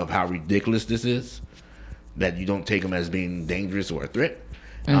because of how ridiculous this is, that you don't take him as being dangerous or a threat.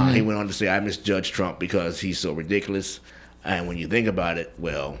 He went on to say, I misjudge Trump because he's so ridiculous. And when you think about it,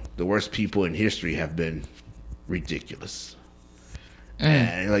 well, the worst people in history have been ridiculous.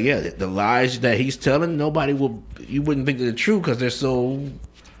 And like, the lies that he's telling, you wouldn't think they're true because they're so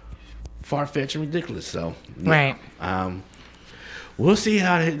far-fetched and ridiculous. So, Right. We'll see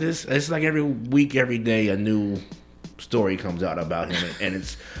how it's like every week, every day, a new story comes out about him. And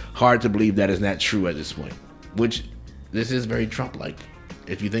it's hard to believe that is not true at this point, which this is very Trump-like,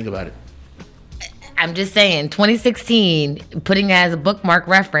 if you think about it. I'm just saying, 2016, putting it as a bookmark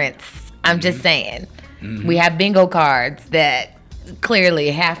reference, I'm just saying. We have bingo cards that clearly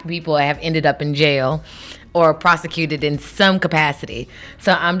half the people have ended up in jail or prosecuted in some capacity.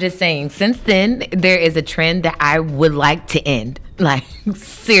 So I'm just saying, since then, there is a trend that I would like to end. Like,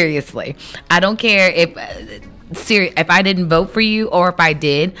 seriously. I don't care if I didn't vote for you or if I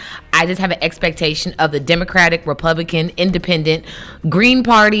did. I just have an expectation of the Democratic, Republican, Independent, Green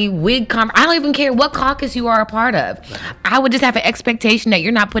Party, Whig, I don't even care what caucus you are a part of. I would just have an expectation that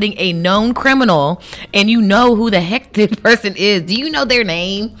you're not putting a known criminal and you know who the heck this person is. Do you know their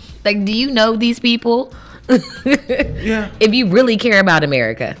name? Like, do you know these people? Yeah. If you really care about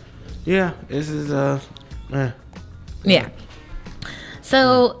America. Yeah. This is Yeah.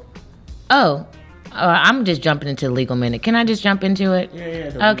 So, I'm just jumping into the legal minute. Can I just jump into it?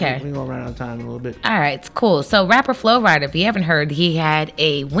 Yeah. Okay. We're going to run out of time a little bit. All right, it's cool. So rapper Flo Rida, if you haven't heard, he had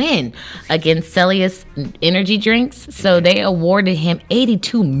a win against Celsius energy drinks. So they awarded him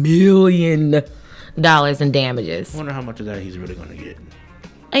 $82 million in damages. I wonder how much of that he's really going to get.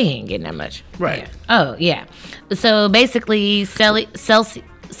 He ain't getting that much. Right. Yeah. Oh, yeah. So basically, Celsius.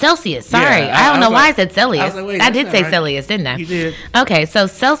 Sorry, Yeah, I don't know why I like, said Celsius. wait, I did say right. Celsius, didn't I? You did. Okay, so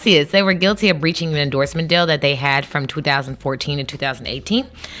Celsius, they were guilty of breaching an endorsement deal that they had from 2014 to 2018,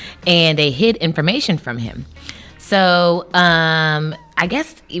 and they hid information from him. So I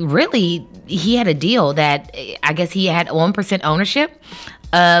guess really he had a deal that I guess he had 1% ownership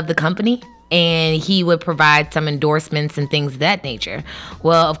of the company, and he would provide some endorsements and things of that nature.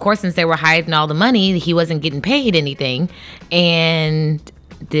 Well, of course, since they were hiding all the money, he wasn't getting paid anything, and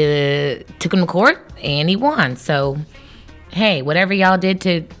took him to court, and he won. So, hey, whatever y'all did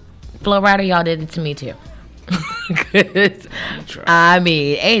to Flo Rida, y'all did it to me too. I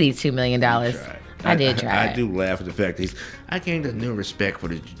mean, $82 million. I did try. I do laugh at the fact that I gained a new respect for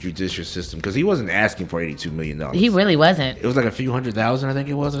the judicial system because he wasn't asking for $82 million. He really wasn't. It was like a few $100,000, I think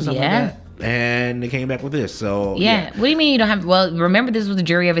it was, or something like that. And they came back with this. So yeah. What do you mean you don't have? Well, remember this was the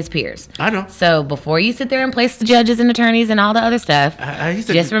jury of his peers. I know. So before you sit there and place the judges and attorneys and all the other stuff,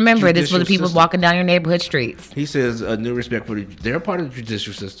 just remember this was the people walking down your neighborhood streets. He says a new respect for they're part of the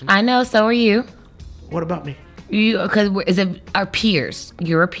judicial system. I know. So are you. What about me? Because is it our peers?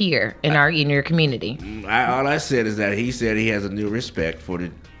 You're a peer in your community. All I said is that he said he has a new respect for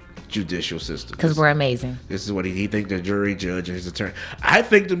the judicial system. Because we're amazing. This is what he thinks the jury, judge, and his attorney. I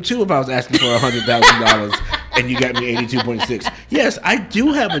think them too if I was asking for $100,000 and you got me 82.6. Yes, I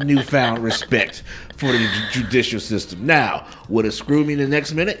do have a newfound respect for the judicial system. Now, would it screw me the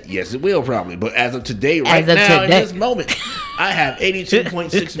next minute? Yes, it will probably. But as of today, in this moment, I have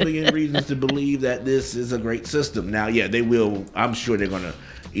 82.6 million reasons to believe that this is a great system. Now, yeah, they will. I'm sure they're going to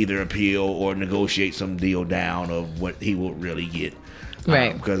either appeal or negotiate some deal down of what he will really get.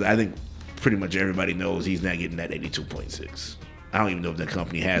 Right. Because I think pretty much everybody knows he's not getting that 82.6. I don't even know if the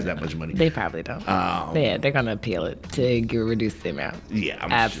company has that much money. They probably don't. Yeah, they're going to appeal it to reduce the amount. Yeah,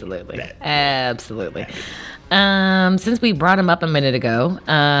 I'm absolutely. Sure absolutely. Since we brought him up a minute ago,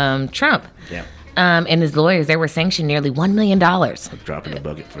 Trump and his lawyers, they were sanctioned nearly $1 million. I'm dropping the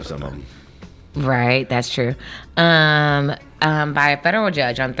bucket for some of them. Right, that's true. By a federal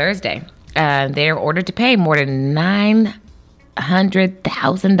judge on Thursday. They're ordered to pay more than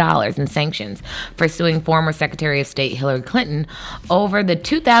 $900,000 in sanctions for suing former Secretary of State Hillary Clinton over the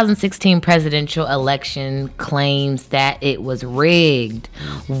 2016 presidential election claims that it was rigged.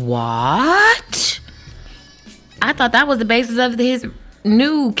 What? I thought that was the basis of his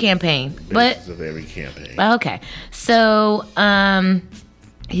new campaign. Basis of every campaign. Okay. So,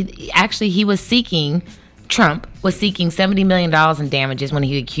 Trump was seeking $70 million in damages when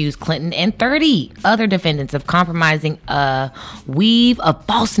he accused Clinton and 30 other defendants of compromising a weave of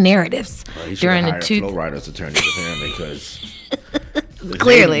false narratives during the Flo Rida's attorney apparently because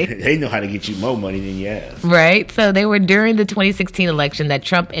clearly they know how to get you more money than you have. Right. So they were during the 2016 election that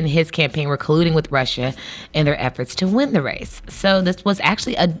Trump and his campaign were colluding with Russia in their efforts to win the race. So this was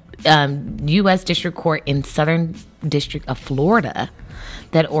actually a U.S. District Court in Southern District of Florida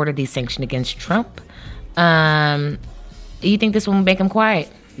that ordered these sanctions against Trump. You think this will make him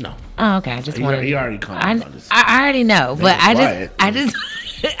quiet? No. Oh, okay. I just wanted. He already commented on this. I already know, but I just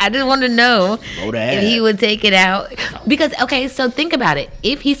want to know if he would take it out because so think about it.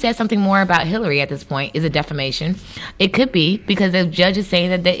 If he said something more about Hillary at this point, is it defamation? It could be because the judge is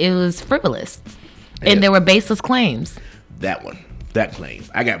saying that it was frivolous and there were baseless claims. That claim,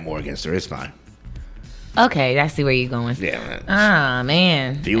 I got more against her. It's fine. Okay, I see where you're going. Yeah.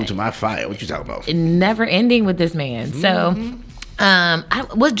 Man. Fuel to my fire. What you talking about? Never ending with this man. So,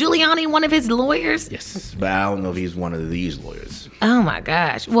 was Giuliani one of his lawyers? Yes, but I don't know if he's one of these lawyers. Oh my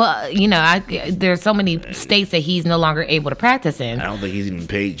gosh. Well, there's so many states that he's no longer able to practice in. I don't think he's even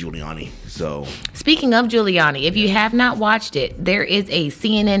paid Giuliani. So, speaking of Giuliani, if you have not watched it, there is a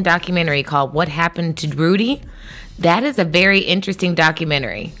CNN documentary called "What Happened to Rudy." That is a very interesting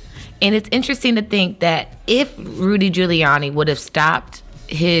documentary. And it's interesting to think that if Rudy Giuliani would have stopped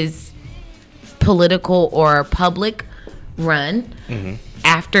his political or public run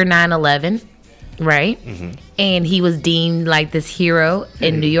after 9/11, right? And he was deemed like this hero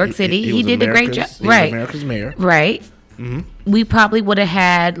in New York City. He did a great job. Right. America's mayor. Right. we probably would have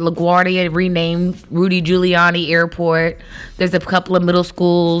had LaGuardia renamed Rudy Giuliani Airport. There's a couple of middle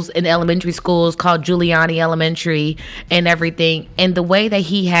schools and elementary schools called Giuliani Elementary and everything. And the way that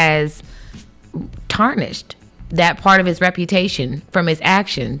he has tarnished that part of his reputation from his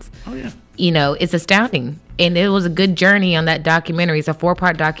actions, it's astounding. And it was a good journey on that documentary. It's a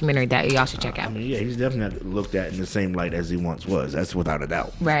 4-part documentary that y'all should check out. He's definitely not looked at in the same light as he once was. That's without a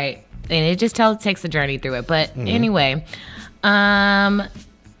doubt. Right. And it just takes the journey through it. But anyway, last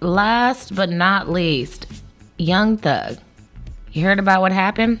but not least, Young Thug. You heard about what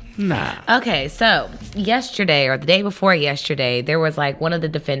happened? Nah. Okay, so yesterday or the day before yesterday, there was like one of the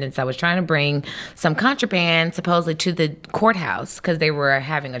defendants that was trying to bring some contraband supposedly to the courthouse because they were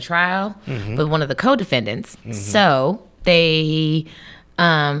having a trial with one of the co-defendants. So they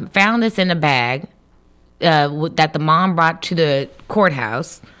found this in a bag that the mom brought to the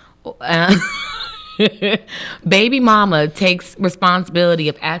courthouse. Baby mama takes responsibility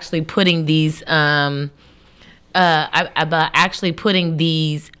of actually putting these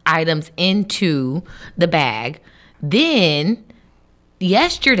items into the bag. Then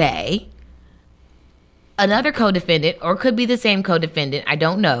yesterday, another co-defendant, or could be the same co-defendant, I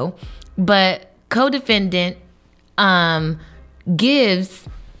don't know, but co-defendant gives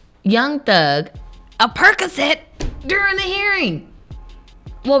Young Thug a Percocet during the hearing.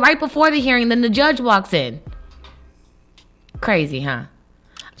 Well, right before the hearing, then the judge walks in. Crazy, huh?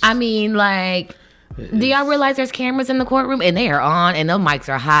 I mean, like, do y'all realize there's cameras in the courtroom? And they are on, and those mics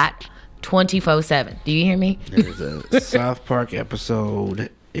are hot 24/7. Do you hear me? There's a South Park episode.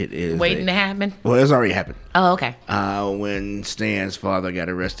 It is waiting to happen? Well, it's already happened. Oh, okay. When Stan's father got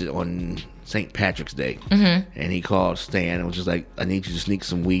arrested on St. Patrick's Day. And he called Stan and was just like, I need you to sneak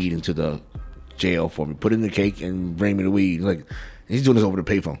some weed into the jail for me. Put it in the cake and bring me the weed. Like, he's doing this over the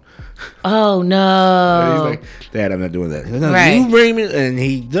payphone. Oh, no. He's like, Dad, I'm not doing that. He's like, no, right. You bring me, and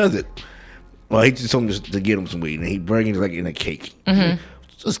he does it. Well, he just told him just to get him some weed, and he brings it like in a cake.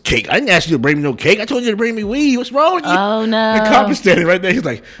 It's cake. I didn't ask you to bring me no cake. I told you to bring me weed. What's wrong with you? Oh, no. The cop is standing right there. He's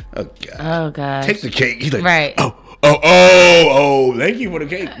like, oh, God. Oh, God. Take the cake. He's like, right. Oh, thank you for the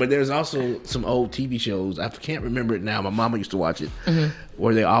cake. But there's also some old TV shows. I can't remember it now. My mama used to watch it.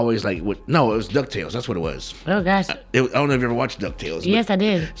 Where they always like, it was DuckTales. That's what it was. Oh, gosh. I don't know if you ever watched DuckTales. Yes, I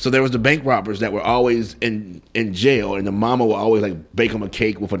did. So there was the bank robbers that were always in jail, and the mama would always like bake them a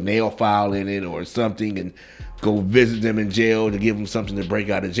cake with a nail file in it or something and go visit them in jail to give them something to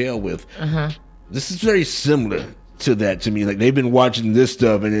break out of jail with. This is very similar to that to me. Like, they've been watching this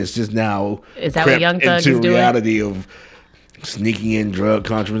stuff, and it's just now is that what Young Thug is doing? Reality of sneaking in drug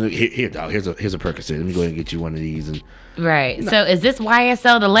contraband. Here, dog. Here's a Percocet. Let me go ahead and get you one of these. And right. No. So is this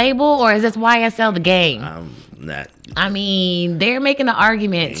YSL the label, or is this YSL the gang? Not. I mean, they're making the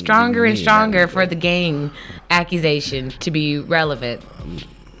argument stronger and stronger for the gang accusation to be relevant.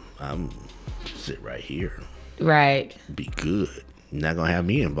 I'm sit right here. Right. Be good. Not gonna have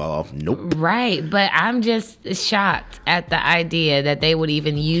me involved. Nope. Right, but I'm just shocked at the idea that they would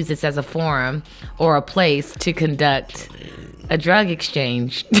even use this as a forum or a place to conduct a drug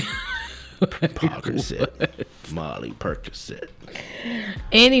exchange. Percocet. Molly Percocet.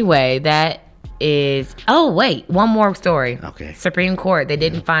 Anyway, that is. Oh wait, one more story. Okay. Supreme Court. They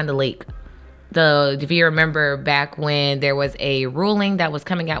didn't find the leak. If you remember back when there was a ruling that was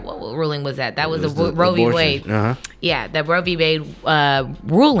coming out, what ruling was that? That was the Roe v. Wade. Yeah, the Roe v. Wade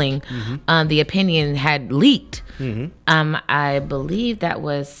ruling. The opinion had leaked. I believe that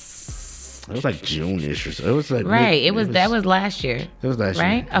was. It was like June-ish or so. It was like right. That was last year. It was last year,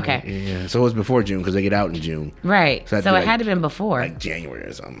 right? Okay. Yeah. So it was before June because they get out in June. Right. So it had to have been before. Like January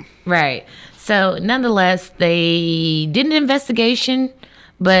or something. Right. So nonetheless, they did an investigation,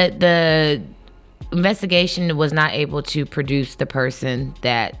 but the investigation was not able to produce the person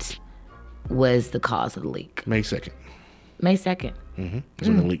that was the cause of the leak. May 2nd. May 2nd. That's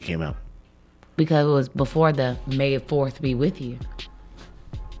when the leak came out. Because it was before the May 4th be with you.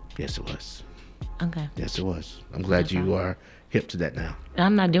 Yes, it was. Okay. Yes, it was. I'm glad you are hip to that now.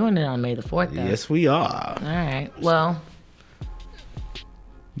 I'm not doing it on May the 4th, though. Yes, we are. All right. Well.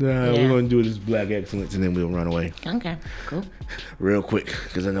 We're going to do this Black Excellence and then we'll run away. Okay, cool. Real quick,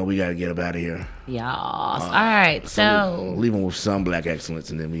 because I know we got to get up out of here. Yes. All right, so we'll leave them with some Black Excellence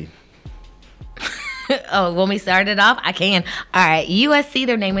and then we... Oh, when we start it off, I can. All right, USC,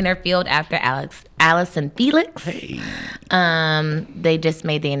 they're naming their field after Allison Felix. Hey. They just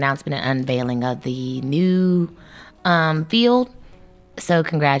made the announcement and unveiling of the new field. So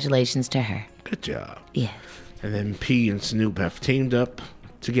congratulations to her. Good job. Yes. And then P and Snoop have teamed up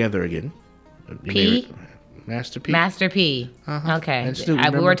together again. P? Master P. Master P. Okay. And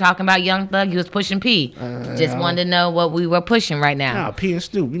Snoop, we were talking about Young Thug. He was pushing P. Just wanted to know what we were pushing right now. Nah, P and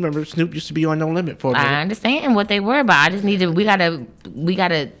Snoop. You remember Snoop used to be on No Limit for a minute. I understand what they were, but I just need to. We gotta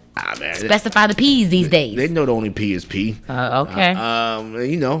specify the P's these days. They know the only P is P. Okay.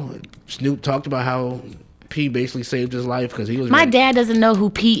 You know, Snoop talked about how P basically saved his life because he was. My dad doesn't know who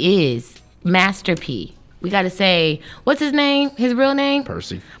P is. Master P. We gotta say, what's his name? His real name?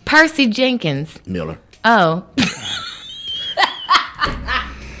 Percy Jenkins Miller. Oh.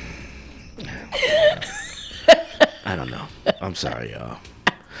 I don't know. I'm sorry, y'all.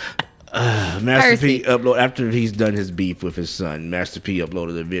 Master P upload after he's done his beef with his son. Master P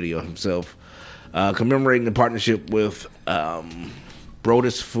uploaded a video himself commemorating the partnership with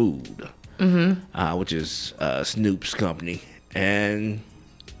Brodus Food, which is Snoop's company, and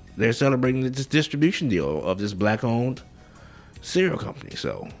they're celebrating this distribution deal of this black-owned cereal company.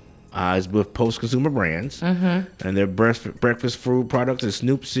 So it's with post-consumer brands, and their breakfast food products is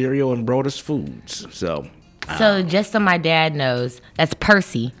Snoop cereal and Brodus Foods. So just so my dad knows, that's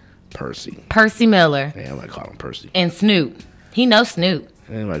Percy Miller. Yeah, I might call him Percy. And Snoop. He knows Snoop.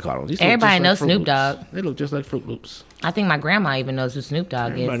 Anybody call him. Everybody knows Snoop Dogg. They look just like Fruit Loops. I think my grandma even knows who Snoop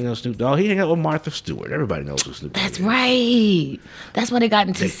Dogg is. Everybody knows Snoop Dogg. He hang out with Martha Stewart. Everybody knows who Snoop Dogg is. That's right. That's why they got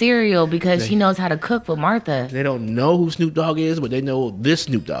into cereal, because she knows how to cook with Martha. They don't know who Snoop Dogg is, but they know this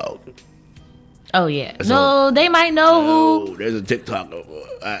Snoop Dogg. Oh, yeah. So, they might know who. There's a TikTok.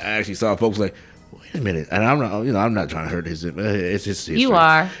 I actually saw folks like, wait a minute. And I'm not trying to hurt his. It's his history. You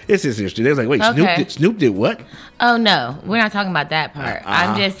are. It's his history. They're like, wait, okay. Snoop did what? Oh, no. We're not talking about that part.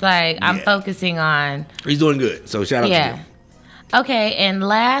 I'm just like, I'm focusing on. He's doing good. So shout out to him. Okay, and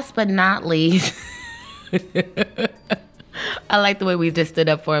last but not least, I like the way we just stood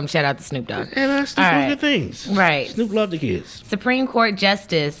up for him. Shout out to Snoop Dogg. And that's one of the things. Right. Snoop loved the kids. Supreme Court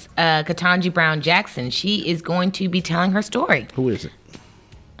Justice Ketanji Brown Jackson, she is going to be telling her story. Who is it?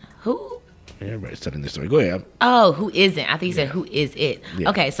 Who? Everybody's telling this story. Go ahead. Oh, who isn't? I think you said who is it. Yeah.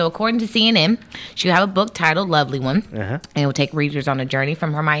 Okay, so according to CNN, she'll have a book titled Lovely One. And it will take readers on a journey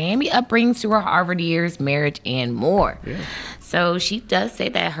from her Miami upbringings to her Harvard years, marriage, and more. Yeah. So she does say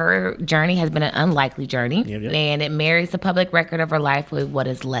that her journey has been an unlikely journey, and it marries the public record of her life with what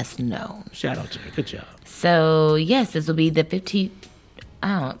is less known. Shout out to her. Good job. So, yes, this will be the 50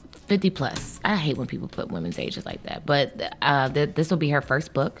 plus. I hate when people put women's ages like that. But this will be her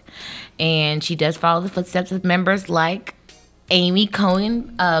first book. And she does follow the footsteps of members like Amy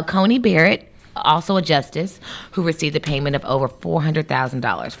Coney Barrett, also a justice, who received a payment of over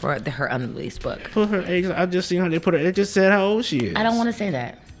 $400,000 for her unreleased book. For her age, I just seen how they put her. It just said how old she is. I don't want to say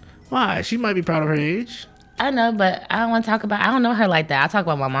that. Why? She might be proud of her age. I know, but I don't want to talk about. I don't know her like that. I talk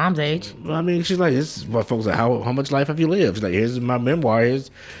about my mom's age. Well, I mean, she's like, this is what folks like. How much life have you lived? She's like, here's my memoir.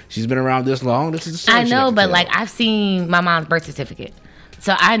 She's been around this long. This is the story. I know, but like I've seen my mom's birth certificate,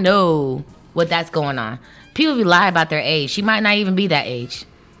 so I know what that's going on. People be lying about their age. She might not even be that age.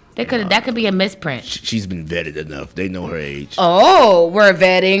 That could be a misprint. She's been vetted enough. They know her age. Oh, we're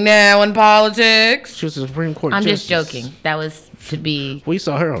vetting now in politics. She was a Supreme Court I'm justice. just joking. That was to be. We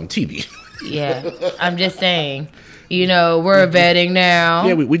saw her on TV. Yeah, I'm just saying. We're vetting now.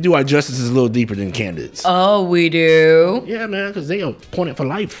 Yeah, we do our justices a little deeper than candidates. Oh, we do? Yeah, man, because they are appointed for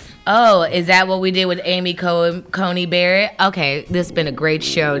life. Oh, is that what we did with Amy Coney Barrett? Okay, this has been a great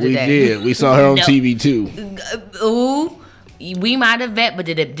show today. We did. We saw her on TV, too. Ooh, we might have vet, but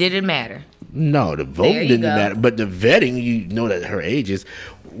did it matter? No, the voting didn't matter. But the vetting, you know that her age is.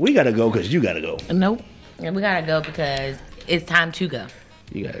 We got to go because you got to go. Nope. We got to go because it's time to go.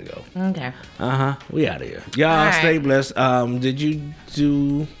 You gotta go. Okay. We out of here. Y'all stay blessed. Did you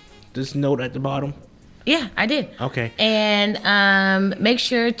do this note at the bottom? Yeah, I did. Okay. And make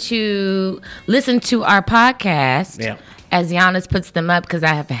sure to listen to our podcast. Yeah. As Giannis puts them up, because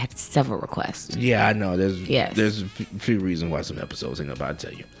I have had several requests. Yeah, I know. There's a few reasons why some episodes ain't up. I'll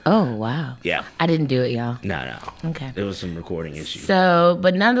tell you. Oh, wow. Yeah. I didn't do it, y'all. No. Okay. There was some recording issues. So,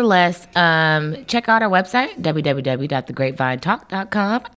 but nonetheless, check out our website, www.thegreatvinetalk.com.